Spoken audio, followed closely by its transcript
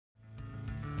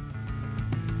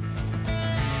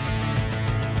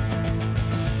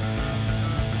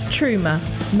Truma,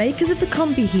 makers of the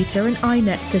Combi heater and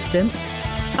iNet system,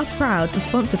 are proud to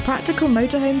sponsor Practical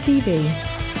Motorhome TV.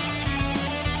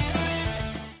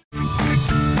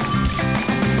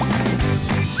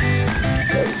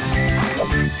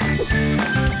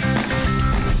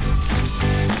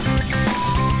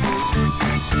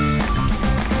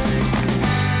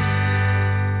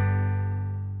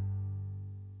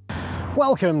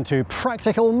 Welcome to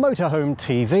Practical Motorhome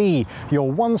TV, your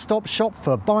one-stop shop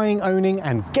for buying, owning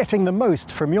and getting the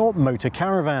most from your motor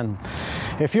caravan.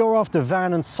 If you're after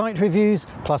van and site reviews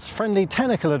plus friendly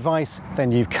technical advice,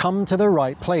 then you've come to the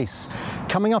right place.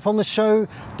 Coming up on the show,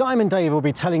 Diamond Dave will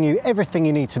be telling you everything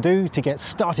you need to do to get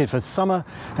started for summer,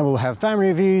 and we'll have van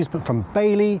reviews from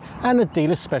Bailey and a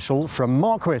dealer special from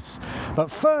Marquis.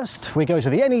 But first, we go to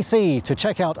the NEC to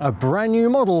check out a brand new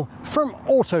model from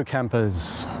Auto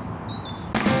Campers.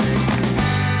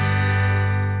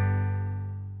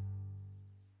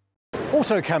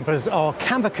 Auto Campers are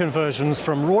camper conversions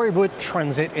from Roywood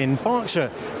Transit in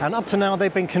Berkshire, and up to now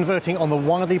they've been converting on the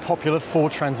widely popular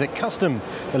Ford Transit Custom,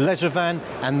 the leisure van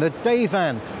and the day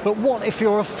van. But what if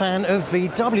you're a fan of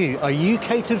VW? Are you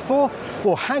catered for?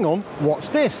 Well, hang on, what's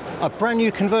this? A brand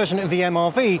new conversion of the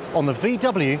MRV on the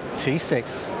VW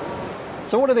T6.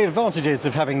 So what are the advantages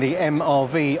of having the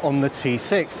MRV on the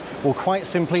T6? Well, quite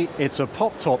simply, it's a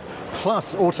pop top.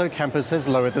 Plus, Auto Campers has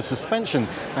lowered the suspension,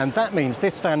 and that means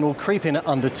this van will creep in at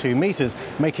under 2 meters,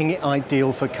 making it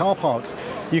ideal for car parks.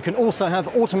 You can also have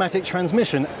automatic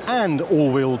transmission and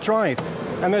all-wheel drive.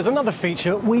 And there's another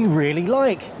feature we really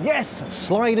like. Yes,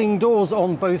 sliding doors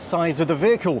on both sides of the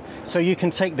vehicle, so you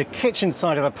can take the kitchen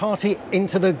side of the party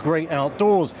into the great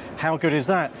outdoors. How good is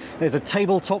that? There's a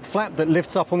tabletop flap that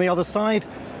lifts up on the other side.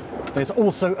 There's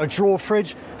also a drawer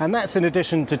fridge, and that's in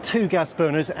addition to 2 gas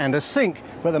burners and a sink.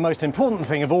 But the most important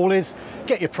thing of all is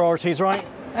get your priorities right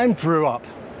and brew up.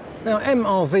 Now,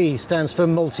 MRV stands for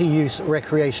multi-use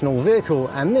recreational vehicle,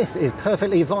 and this is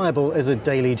perfectly viable as a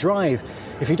daily drive.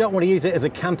 If you don't want to use it as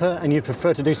a camper and you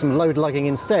prefer to do some load lugging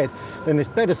instead, then this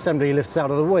bed assembly lifts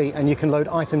out of the way and you can load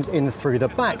items in through the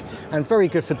back. And very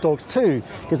good for dogs too,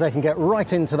 because they can get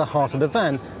right into the heart of the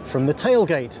van from the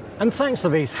tailgate. And thanks to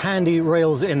these handy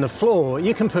rails in the floor,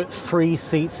 you can put 3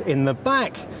 seats in the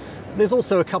back. There's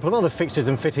also a couple of other fixtures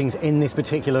and fittings in this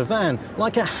particular van,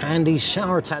 like a handy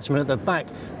shower attachment at the back,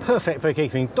 perfect for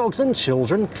keeping dogs and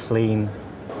children clean.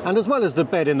 And as well as the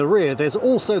bed in the rear, there's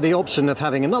also the option of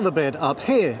having another bed up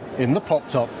here in the pop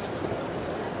top.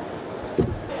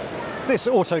 This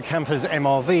Auto Campers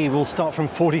MRV will start from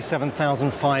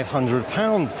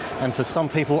 £47,500, and for some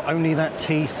people only that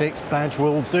T6 badge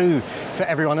will do. For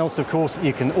everyone else, of course,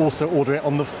 you can also order it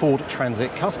on the Ford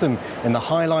Transit Custom in the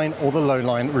Highline or the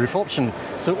Lowline roof option.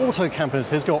 So Auto Campers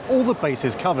has got all the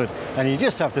bases covered, and you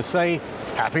just have to say,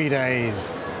 happy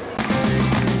days.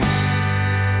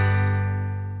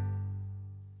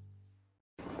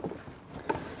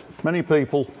 Many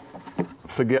people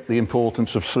forget the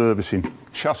importance of servicing,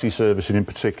 chassis servicing in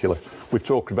particular. We've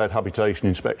talked about habitation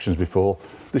inspections before.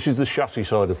 This is the chassis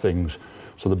side of things.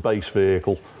 So the base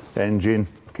vehicle, engine,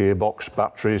 gearbox,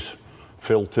 batteries,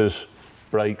 filters,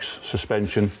 brakes,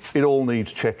 suspension, it all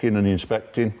needs checking and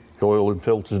inspecting. The oil and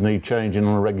filters need changing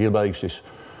on a regular basis.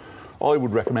 I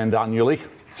would recommend annually.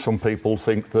 Some people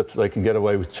think that they can get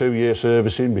away with 2-year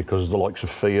servicing because the likes of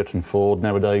Fiat and Ford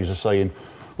nowadays are saying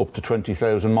up to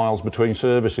 20,000 miles between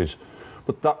services.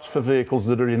 But that's for vehicles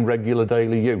that are in regular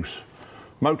daily use.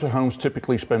 Motorhomes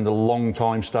typically spend a long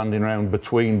time standing around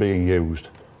between being used.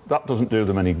 That doesn't do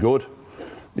them any good.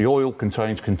 The oil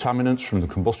contains contaminants from the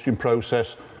combustion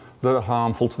process that are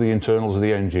harmful to the internals of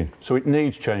the engine, so it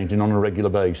needs changing on a regular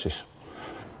basis.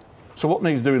 So what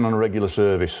needs doing on a regular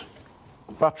service?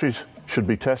 Batteries should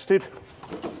be tested.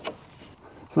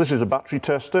 So this is a battery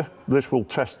tester. This will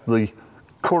test the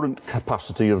current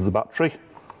capacity of the battery.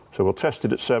 So we'll test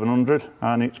it at 700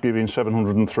 and it's giving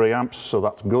 703 amps, so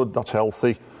that's good, that's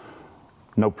healthy.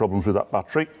 No problems with that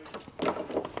battery.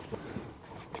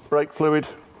 Brake fluid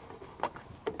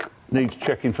needs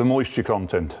checking for moisture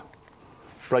content.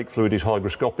 Brake fluid is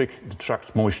hygroscopic, it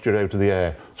attracts moisture out of the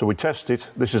air. So we test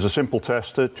it. This is a simple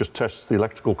tester, just tests the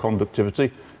electrical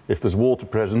conductivity. If there's water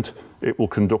present, it will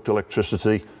conduct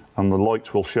electricity and the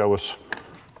lights will show us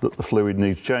that the fluid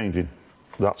needs changing.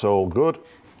 That's all good.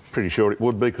 Pretty sure it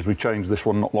would be because we changed this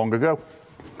one not long ago.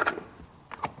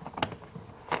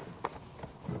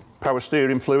 Power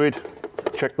steering fluid,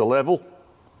 check the level.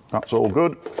 That's all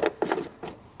good.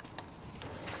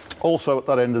 Also at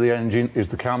that end of the engine is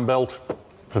the cam belt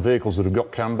for vehicles that have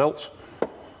got cam belts.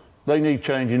 They need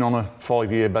changing on a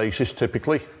 5-year basis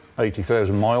typically,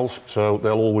 80,000 miles, so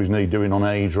they'll always need doing on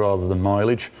age rather than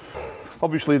mileage.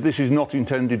 Obviously this is not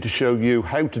intended to show you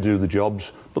how to do the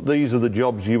jobs, but these are the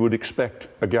jobs you would expect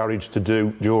a garage to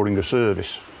do during a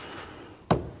service.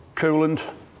 Coolant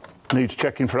needs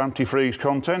checking for antifreeze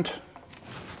content.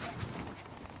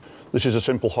 This is a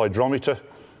simple hydrometer.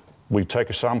 We take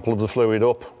a sample of the fluid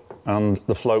up and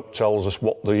the float tells us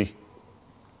what the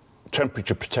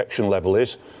temperature protection level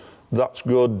is. That's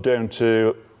good down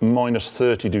to minus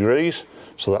 30 degrees,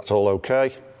 so that's all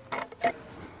okay.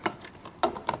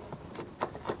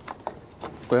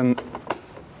 Then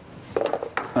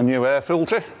a new air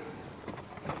filter.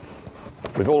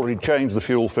 We've already changed the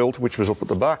fuel filter, which was up at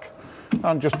the back,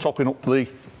 and just topping up the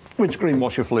windscreen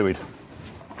washer fluid.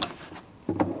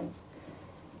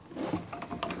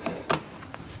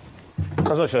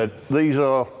 As I said, these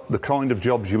are the kind of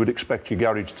jobs you would expect your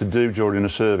garage to do during a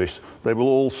service. They will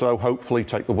also hopefully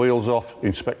take the wheels off,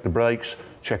 inspect the brakes,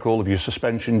 check all of your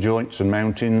suspension joints and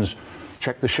mountings,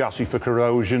 check the chassis for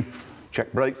corrosion,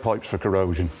 check brake pipes for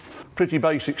corrosion. Pretty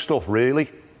basic stuff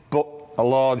really, but a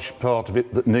large part of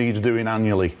it that needs doing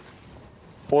annually.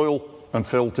 Oil and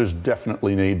filters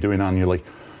definitely need doing annually.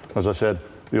 As I said,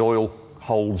 the oil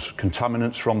holds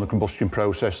contaminants from the combustion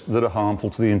process that are harmful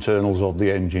to the internals of the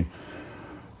engine.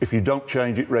 If you don't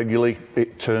change it regularly,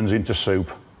 it turns into soup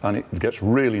and it gets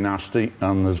really nasty,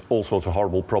 and there's all sorts of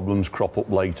horrible problems crop up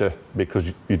later because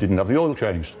you didn't have the oil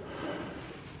changed.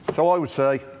 So I would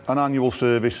say an annual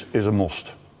service is a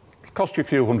must. It'll cost you a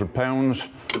few £100,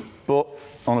 but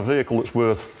on a vehicle that's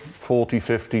worth 40,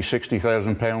 50,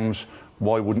 60,000 pounds,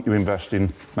 why wouldn't you invest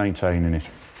in maintaining it?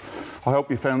 I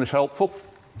hope you found this helpful.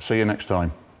 See you next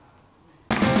time.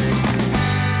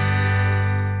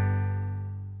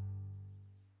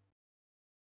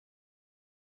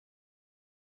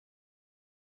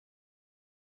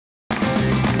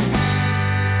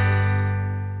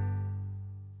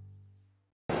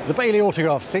 The Bailey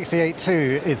Autograph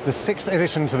 68.2 is the 6th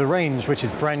addition to the range, which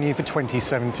is brand new for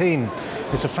 2017.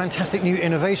 It's a fantastic new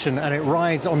innovation and it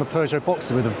rides on the Peugeot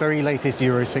Boxer with the very latest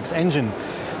Euro 6 engine.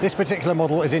 This particular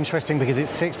model is interesting because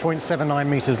it's 6.79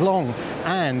 metres long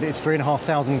and it's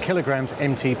 3,500 kilograms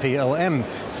MTPLM,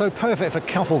 so perfect for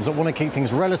couples that want to keep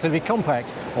things relatively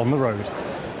compact on the road.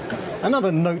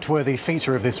 Another noteworthy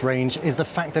feature of this range is the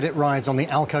fact that it rides on the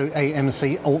Alco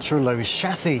AMC ultra-low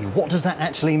chassis. What does that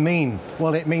actually mean?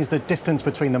 Well, it means the distance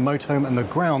between the motorhome and the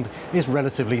ground is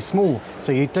relatively small,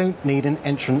 so you don't need an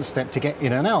entrance step to get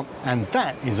in and out, and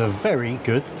that is a very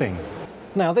good thing.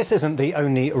 Now, this isn't the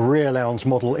only rear lounge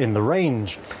model in the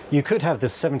range. You could have the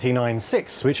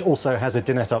 79.6, which also has a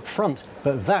dinette up front,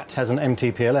 but that has an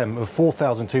MTPLM of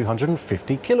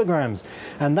 4,250 kilograms.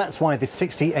 And that's why the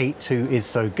 68.2 is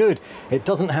so good. It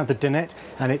doesn't have the dinette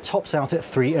and it tops out at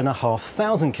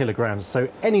 3,500 kilograms, so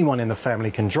anyone in the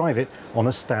family can drive it on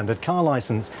a standard car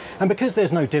license. And because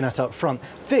there's no dinette up front,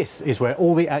 this is where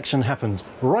all the action happens,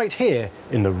 right here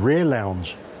in the rear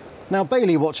lounge. Now,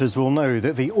 Bailey watchers will know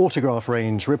that the Autograph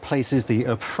range replaces the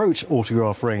Approach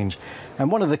Autograph range, and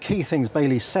one of the key things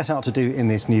Bailey set out to do in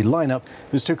this new lineup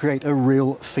was to create a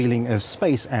real feeling of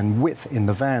space and width in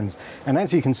the vans. And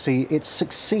as you can see, it's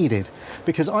succeeded,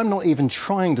 because I'm not even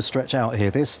trying to stretch out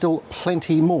here. There's still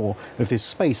plenty more of this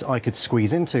space I could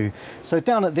squeeze into. So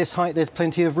down at this height, there's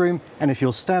plenty of room, and if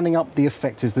you're standing up, the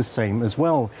effect is the same as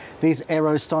well. These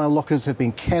aero-style lockers have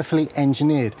been carefully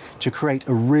engineered to create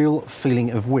a real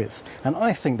feeling of width. And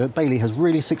I think that Bailey has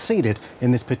really succeeded in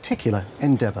this particular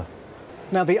endeavour.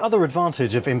 Now, the other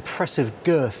advantage of impressive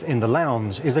girth in the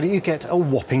lounge is that you get a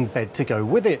whopping bed to go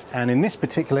with it. And in this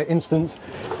particular instance,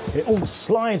 it all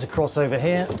slides across over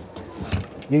here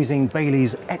using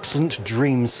Bailey's excellent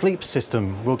Dream Sleep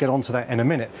system. We'll get onto that in a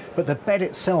minute. But the bed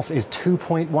itself is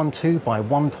 2.12 by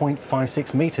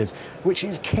 1.56 metres, which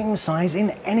is king size in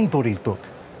anybody's book.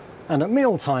 And at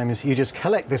meal times, you just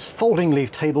collect this folding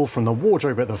leaf table from the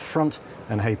wardrobe at the front,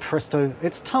 and hey presto,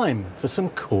 it's time for some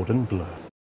cordon bleu.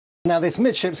 Now, this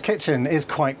midships kitchen is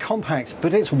quite compact,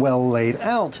 but it's well laid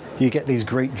out. You get these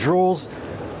great drawers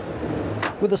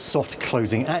with a soft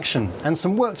closing action, and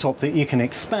some worktop that you can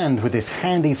expand with this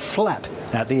handy flap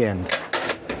at the end.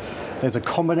 There's a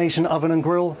combination oven and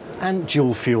grill, and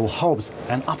dual fuel hobs,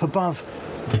 and up above,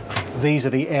 these are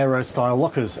the aero-style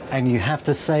lockers, and you have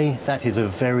to say that is a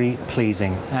very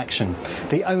pleasing action.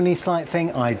 The only slight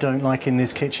thing I don't like in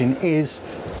this kitchen is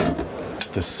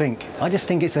the sink. I just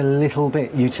think it's a little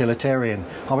bit utilitarian.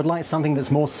 I would like something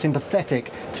that's more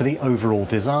sympathetic to the overall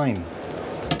design.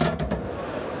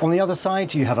 On the other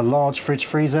side, you have a large fridge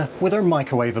freezer with a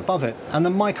microwave above it, and the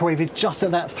microwave is just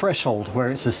at that threshold where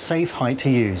it's a safe height to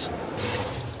use.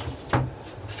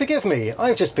 Forgive me,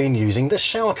 I've just been using the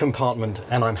shower compartment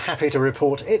and I'm happy to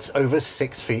report it's over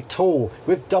 6 feet tall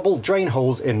with double drain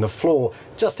holes in the floor,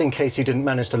 just in case you didn't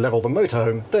manage to level the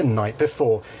motorhome the night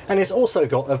before. And it's also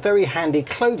got a very handy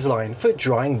clothesline for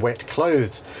drying wet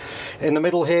clothes. In the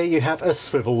middle here you have a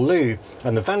swivel loo,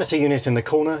 and the vanity unit in the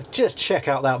corner, just check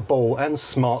out that bowl and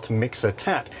smart mixer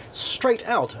tap, straight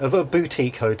out of a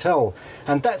boutique hotel.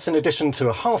 And that's in addition to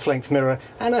a half-length mirror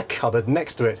and a cupboard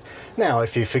next to it. Now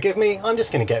if you forgive me, I'm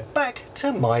just going to get back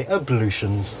to my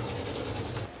ablutions.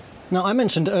 Now, I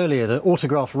mentioned earlier that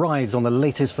Autograph rides on the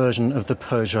latest version of the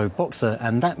Peugeot Boxer,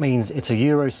 and that means it's a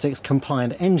Euro 6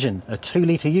 compliant engine, a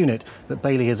 2-litre unit that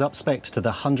Bailey has up-spec'd to the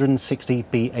 160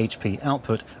 bhp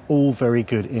output. All very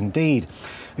good indeed.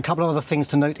 A couple of other things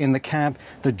to note in the cab: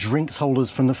 the drinks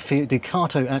holders from the Fiat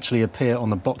Ducato actually appear on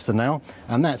the Boxer now,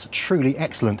 and that's truly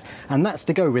excellent. And that's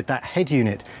to go with that head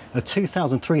unit, a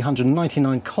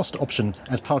 £2,399 cost option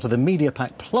as part of the Media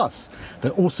Pack Plus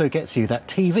that also gets you that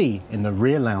TV in the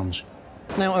rear lounge.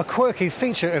 Now, a quirky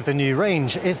feature of the new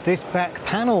range is this back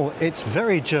panel. It's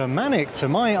very Germanic to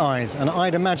my eyes, and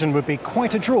I'd imagine would be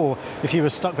quite a draw if you were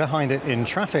stuck behind it in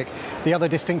traffic. The other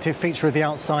distinctive feature of the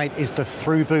outside is the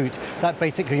through boot. That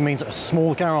basically means a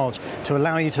small garage to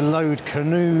allow you to load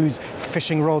canoes,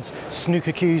 fishing rods,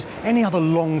 snooker cues, any other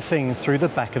long things through the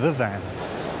back of the van.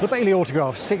 The Bailey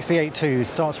Autograph 682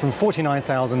 starts from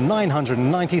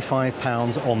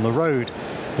 £49,995 on the road.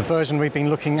 The version we've been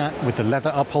looking at with the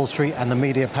leather upholstery and the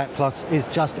Media Pack Plus is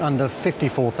just under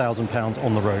 £54,000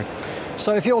 on the road.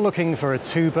 So if you're looking for a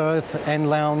 2-berth,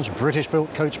 N-lounge,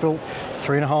 British-built, coach-built,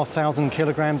 3,500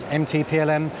 kilograms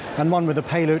MTPLM, and one with a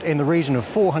payload in the region of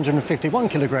 451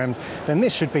 kilograms, then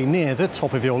this should be near the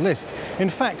top of your list. In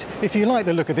fact, if you like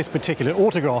the look of this particular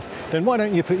Autograph, then why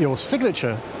don't you put your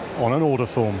signature on an order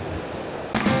form?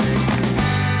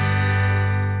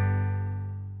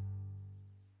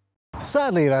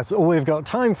 Sadly, that's all we've got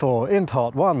time for in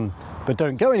part 1. But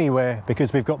don't go anywhere,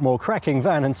 because we've got more cracking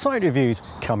van and site reviews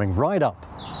coming right up.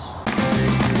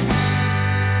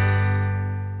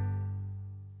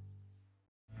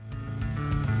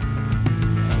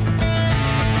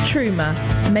 Truma,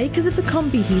 makers of the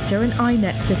combi heater and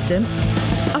iNet system,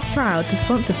 are proud to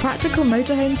sponsor Practical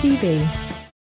Motorhome TV.